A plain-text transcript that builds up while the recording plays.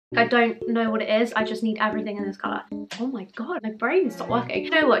I don't know what it is, I just need everything in this colour. Oh my god, my brain stopped working. You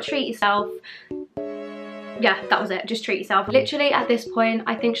know what, treat yourself. Yeah, that was it, just treat yourself. Literally at this point,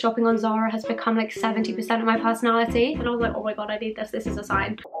 I think shopping on Zara has become like 70% of my personality. And I was like, oh my god, I need this, this is a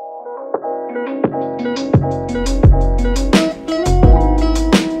sign.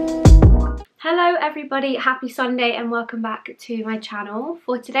 Hello everybody, happy Sunday and welcome back to my channel.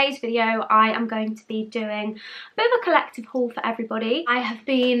 For today's video, I am going to be doing a bit of a collective haul for everybody. I have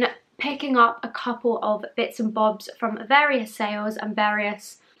been picking up a couple of bits and bobs from various sales and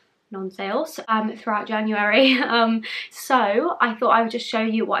various non-sales throughout January, so I thought I would just show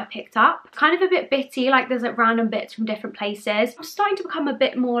you what I picked up. Kind of a bit bitty, like there's like random bits from different places. I'm starting to become a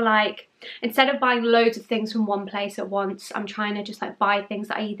bit more like, instead of buying loads of things from one place at once, I'm trying to just like buy things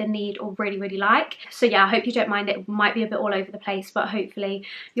that I either need or really like. So yeah, I hope you don't mind, it might be a bit all over the place, but hopefully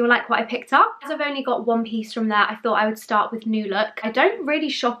you'll like what I picked up. As I've only got one piece from there, I thought I would start with New Look. I don't really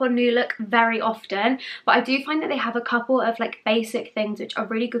shop on New Look very often, but I do find that they have a couple of like basic things which are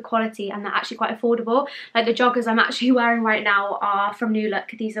really good quality and they're actually quite affordable. Like the joggers I'm actually wearing right now are from New Look.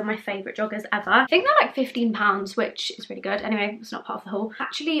 These are my favourite joggers ever. I think they're like £15, which is really good. Anyway, it's not part of the haul.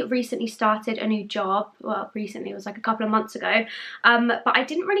 Actually recently started a new job. Well, recently, it was like a couple of months ago, but I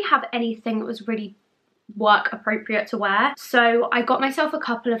didn't really have anything that was really work appropriate to wear, so I got myself a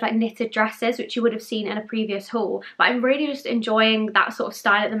couple of like knitted dresses which you would have seen in a previous haul, but I'm really just enjoying that sort of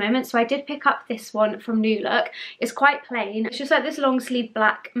style at the moment. So I did pick up this one from New Look. It's quite plain, it's just like this long sleeve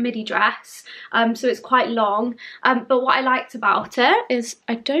black midi dress, so it's quite long, but what I liked about it is,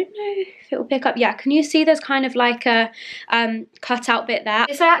 I don't know if it will pick up, yeah, can you see there's kind of like a cutout bit there.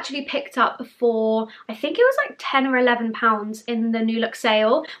 This I actually picked up for, I think it was like £10 or £11 in the New Look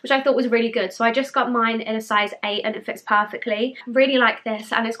sale, which I thought was really good. So I just got mine in a size 8 and it fits perfectly. Really like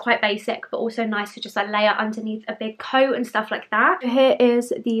this, and it's quite basic but also nice to just like layer underneath a big coat and stuff like that. Here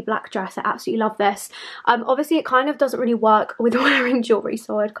is the black dress. I absolutely love this. Obviously it kind of doesn't really work with wearing jewellery,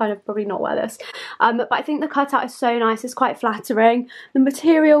 so I'd kind of probably not wear this, but I think the cutout is so nice. It's quite flattering, the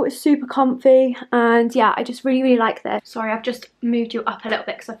material is super comfy, and yeah, I just really like this. Sorry, I've just moved you up a little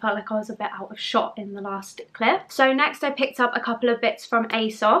bit because I felt like I was a bit out of shot in the last clip. So next I picked up a couple of bits from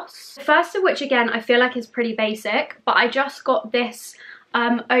Asos. The first of which, again, I feel like is pretty basic, but I just got this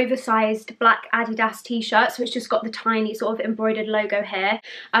oversized black Adidas t-shirt, so it's just got the tiny sort of embroidered logo here.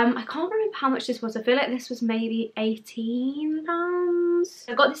 I can't remember how much this was. I feel like this was maybe £18.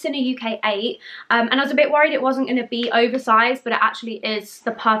 I got this in a UK 8, and I was a bit worried it wasn't going to be oversized, but it actually is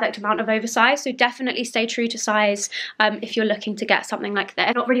the perfect amount of oversized, so definitely stay true to size if you're looking to get something like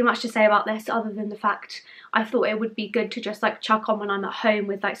this. Not really much to say about this other than the fact I thought it would be good to just like chuck on when I'm at home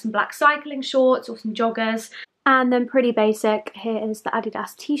with like some black cycling shorts or some joggers. And then pretty basic, here is the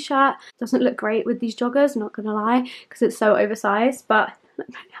Adidas t-shirt. Doesn't look great with these joggers, not gonna lie, because it's so oversized, but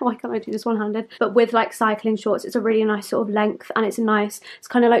why can't I do this one-handed? But with like cycling shorts, it's a really nice sort of length, and it's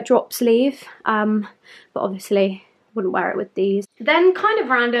kind of like drop sleeve, but obviously wouldn't wear it with these. Then kind of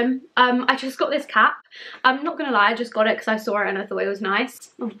random, I just got this cap. I'm not gonna lie, I just got it because I saw it and I thought it was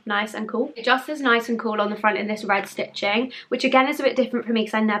nice. Oh, nice and cool. It just is nice and cool on the front in this red stitching, which again is a bit different for me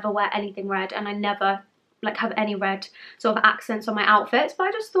because I never wear anything red, and I never like have any red sort of accents on my outfits, but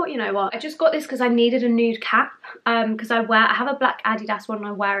I just thought, you know what, I just got this because I needed a nude cap, because I have a black Adidas one and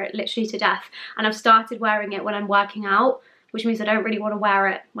I wear it literally to death, and I've started wearing it when I'm working out, which means I don't really want to wear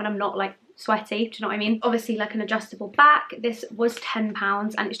it when I'm not like sweaty, do you know what I mean? Obviously like an adjustable back. This was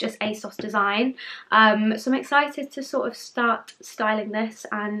 £10 and it's just ASOS design, so I'm excited to sort of start styling this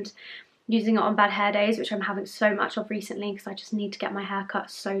and using it on bad hair days, which I'm having so much of recently because I just need to get my hair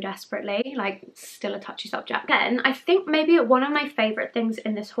cut so desperately. Like, it's still a touchy subject. Then I think maybe one of my favourite things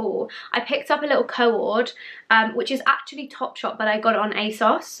in this haul, I picked up a little cord, which is actually Topshop, but I got it on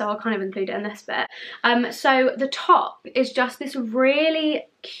ASOS, so I'll kind of include it in this bit. So the top is just this really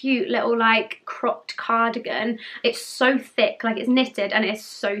cute little like cropped cardigan. It's so thick, like it's knitted and it's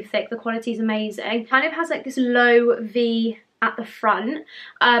so thick, the quality is amazing. Kind of has like this low V at the front,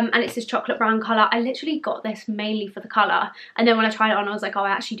 and it's this chocolate brown colour. I literally got this mainly for the colour, and then when I tried it on I was like, oh, I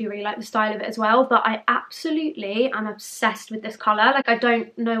actually do really like the style of it as well, but I absolutely am obsessed with this colour. Like, I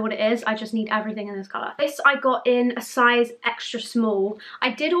don't know what it is, I just need everything in this colour. This I got in a size extra small. I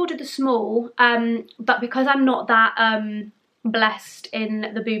did order the small, but because I'm not that blessed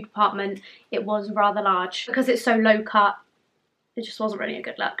in the boob department, it was rather large. Because it's so low cut, it just wasn't really a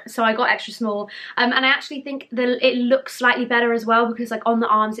good look, so I got extra small, and I actually think that it looks slightly better as well, because like on the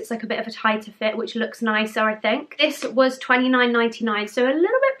arms it's like a bit of a tighter fit, which looks nicer, I think. This was £29.99, so a little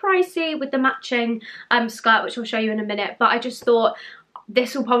bit pricey with the matching skirt, which I'll show you in a minute, but I just thought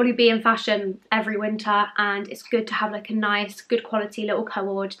this will probably be in fashion every winter, and it's good to have like a nice, good quality little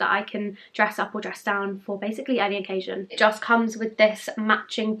cord that I can dress up or dress down for basically any occasion. It just comes with this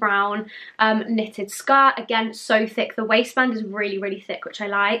matching brown knitted skirt. Again, so thick. The waistband is really, really thick, which I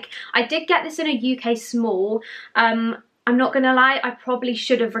like. I did get this in a UK small. I'm not gonna lie, I probably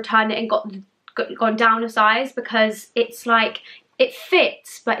should have returned it and gone down a size, because it's like, it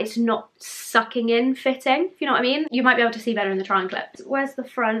fits, but it's not sucking in fitting, if you know what I mean. You might be able to see better in the triangle clip. Where's the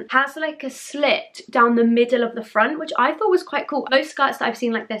front? It has like a slit down the middle of the front, which I thought was quite cool. Most skirts that I've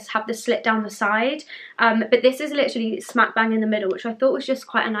seen like this have the slit down the side, but this is literally smack bang in the middle, which I thought was just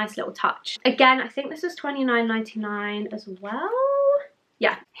quite a nice little touch. Again, I think this was £29.99 as well.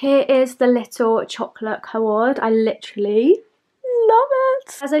 Yeah. Here is the little chocolate cord. I literally love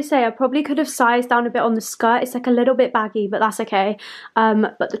it. As I say, I probably could have sized down a bit on the skirt. It's like a little bit baggy, but that's okay.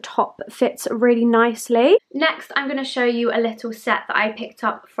 But the top fits really nicely. Next, I'm going to show you a little set that I picked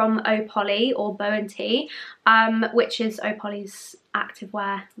up from Opoly, or Bow & Tea, which is Opoly's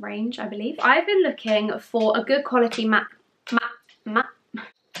activewear range, I believe. I've been looking for a good quality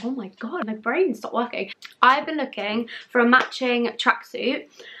oh my god, my brain stopped working. I've been looking for a matching tracksuit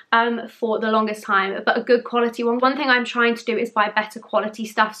for the longest time, but a good quality one. One thing I'm trying to do is buy better quality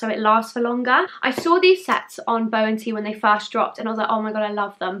stuff so it lasts for longer. I saw these sets on Bow & Tea when they first dropped, and I was like, oh my god, I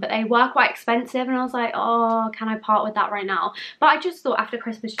love them, but they were quite expensive, and I was like, oh, can I part with that right now? But I just thought after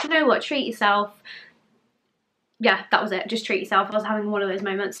Christmas, you know what, treat yourself. Yeah, that was it, just treat yourself. I was having one of those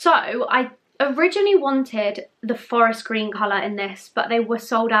moments. So I originally wanted the forest green colour in this, but they were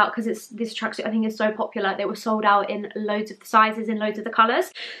sold out because this tracksuit I think is so popular. They were sold out in loads of the sizes, in loads of the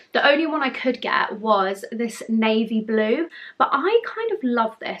colours. The only one I could get was this navy blue, but I kind of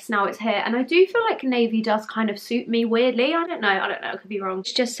love this now it's here, and I do feel like navy does kind of suit me weirdly. I don't know, I could be wrong.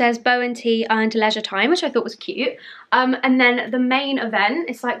 It just says Bow & Tea earned leisure time, which I thought was cute. And then the main event,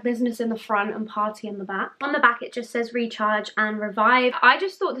 it's like business in the front and party in the back. On the back it just says recharge and revive. I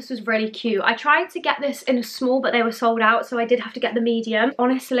just thought this was really cute. I tried to get this in a small, but they were sold out, so I did have to get the medium.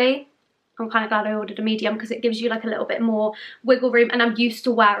 Honestly, I'm kind of glad I ordered a medium because it gives you like a little bit more wiggle room, and I'm used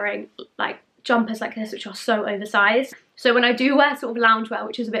to wearing like jumpers like this which are so oversized. So when I do wear sort of loungewear,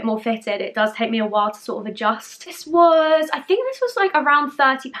 which is a bit more fitted, it does take me a while to sort of adjust. I think this was like around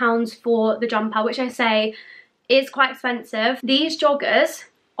 £30 for the jumper, which I say is quite expensive. These joggers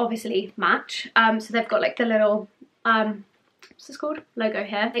obviously match, so they've got like the little what's this called, logo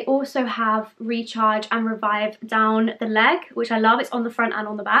here. They also have recharge and revive down the leg, which I love. It's on the front and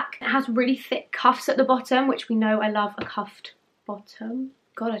on the back. It has really thick cuffs at the bottom, which we know I love a cuffed bottom.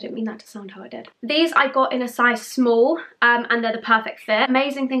 God, I didn't mean that to sound how I did. These I got in a size small, and they're the perfect fit.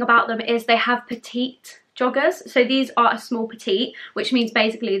 Amazing thing about them is they have petite joggers, so these are a small petite, which means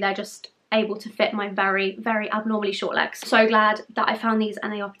basically they're just able to fit my very, very abnormally short legs. So glad that I found these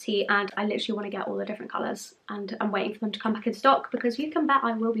and they are petite, and I literally want to get all the different colours, and I'm waiting for them to come back in stock because you can bet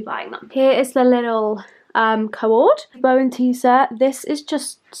I will be buying them. Here is the little cord Bow & Tea set. This is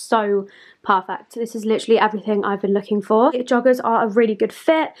just so perfect. This is literally everything I've been looking for. The joggers are a really good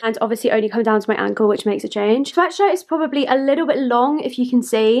fit, and obviously only come down to my ankle, which makes a change. Sweatshirt is probably a little bit long, if you can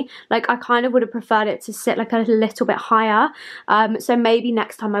see. Like, I kind of would have preferred it to sit like a little bit higher, so maybe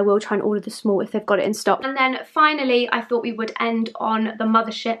next time I will try and order the small if they've got it in stock. And then finally I thought we would end on the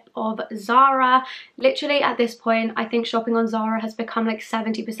mothership of Zara. Literally at this point I think shopping on Zara has become like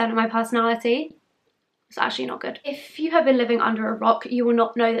 70% of my personality. It's actually not good. If you have been living under a rock, you will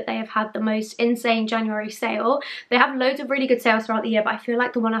not know that they have had the most insane January sale. They have loads of really good sales throughout the year, but I feel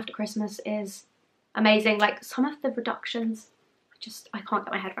like the one after Christmas is amazing. Like, some of the reductions, I can't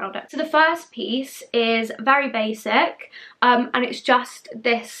get my head around it. So the first piece is very basic, and it's just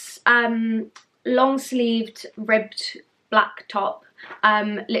this long-sleeved ribbed black top.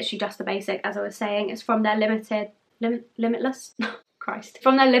 Literally just the basic, as I was saying. It's from their Limitless? Christ.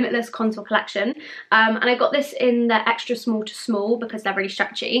 From their Limitless contour collection, and I got this in the extra small to small because they're really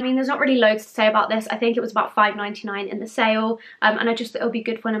stretchy. I mean, there's not really loads to say about this. I think it was about £5.99 in the sale, and I just thought it'll be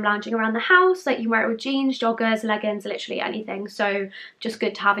good when I'm lounging around the house. Like, you wear it with jeans, joggers, leggings, literally anything. So just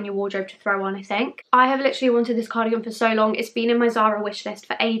good to have in your wardrobe to throw on, I think. I have literally wanted this cardigan for so long. It's been in my Zara wish list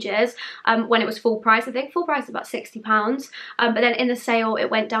for ages. When it was full price, I think full price is about £60, but then in the sale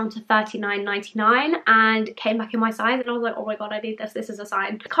it went down to £39.99 and came back in my size, and I was like, oh my god, I need this. This is a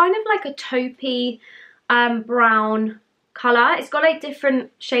sign. Kind of like a taupey brown colour. It's got like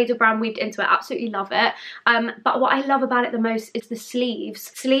different shades of brown weaved into it. Absolutely love it. But what I love about it the most is the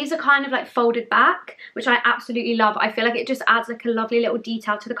sleeves. Sleeves are kind of like folded back, which I absolutely love. I feel like it just adds like a lovely little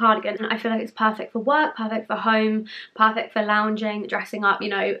detail to the cardigan, and I feel like it's perfect for work, perfect for home, perfect for lounging, dressing up, you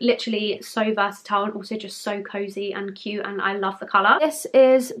know, literally so versatile and also just so cozy and cute, and I love the colour. This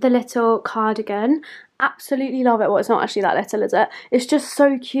is the little cardigan. Absolutely love it. Well, it's not actually that little, is it? It's just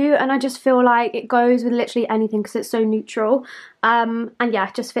so cute, and I just feel like it goes with literally anything because it's so neutral. And yeah,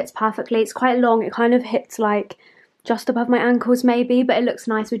 it just fits perfectly. It's quite long. It kind of hits like just above my ankles maybe, but it looks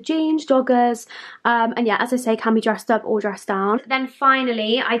nice with jeans, joggers, and yeah, as I say, can be dressed up or dressed down. Then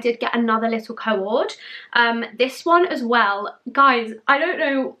finally, I did get another little cord. This one as well. Guys, I don't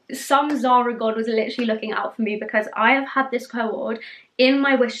know, some Zara god was literally looking out for me because I have had this cord in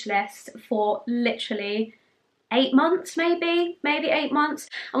my wish list for literally 8 months, maybe 8 months.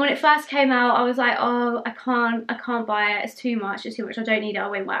 And when it first came out, I was like, oh, I can't buy it. It's too much, I don't need it, I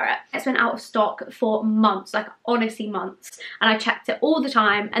won't wear it. It's been out of stock for months, like honestly months. And I checked it all the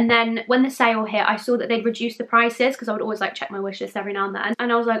time. And then when the sale hit, I saw that they'd reduced the prices because I would always like check my wish list every now and then.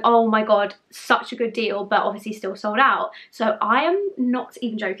 And I was like, oh my God, such a good deal, but obviously still sold out. So I am not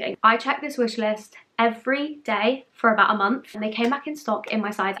even joking. I checked this wish list every day for about a month, and they came back in stock in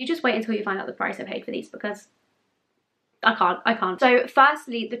my size. You just wait until you find out the price I paid for these because I can't. So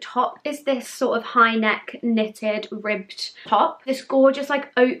firstly, the top is this sort of high neck knitted ribbed top. This gorgeous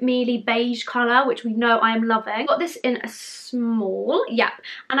like oatmeal-y beige colour, which we know I am loving. Got this in a small, yep.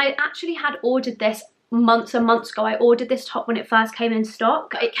 And I actually had ordered this months and months ago. I ordered this top when it first came in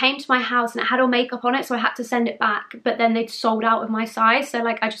stock. It came to my house and it had all makeup on it, so I had to send it back, but then they'd sold out of my size, so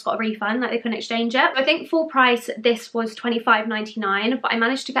like I just got a refund, like they couldn't exchange it. I think full price this was $25.99, but I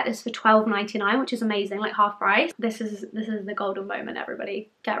managed to get this for $12.99, which is amazing, like half price. This is the golden moment, everybody.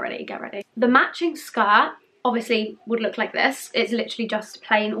 Get ready, get ready. The matching skirt obviously would look like this. It's literally just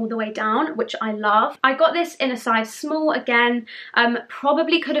plain all the way down, which I love. I got this in a size small again.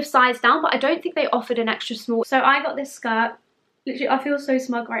 Probably could have sized down, but I don't think they offered an extra small. So I got this skirt. Literally, I feel so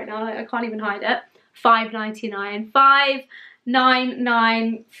smug right now, like I can't even hide it. $5.99.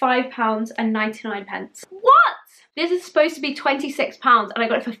 £5.99, £5.99. What? This is supposed to be £26 and I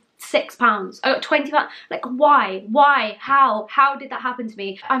got it for £6. I got £20. Like, why, how did that happen to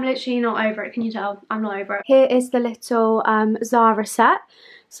me? I'm literally not over it. Can you tell? I'm not over it. Here is the little Zara set.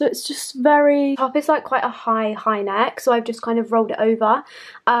 So it's just very, top is like quite a high neck, so I've just kind of rolled it over.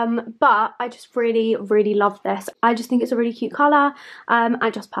 But I just really love this. I just think it's a really cute colour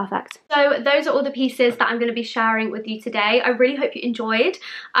and just perfect. So those are all the pieces that I'm going to be sharing with you today. I really hope you enjoyed.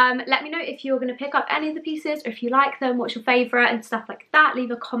 Let me know if you're going to pick up any of the pieces, or if you like them, what's your favourite and stuff like that.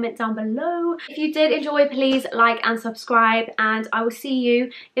 Leave a comment down below. If you did enjoy, please like and subscribe, and I will see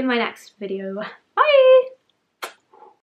you in my next video. Bye!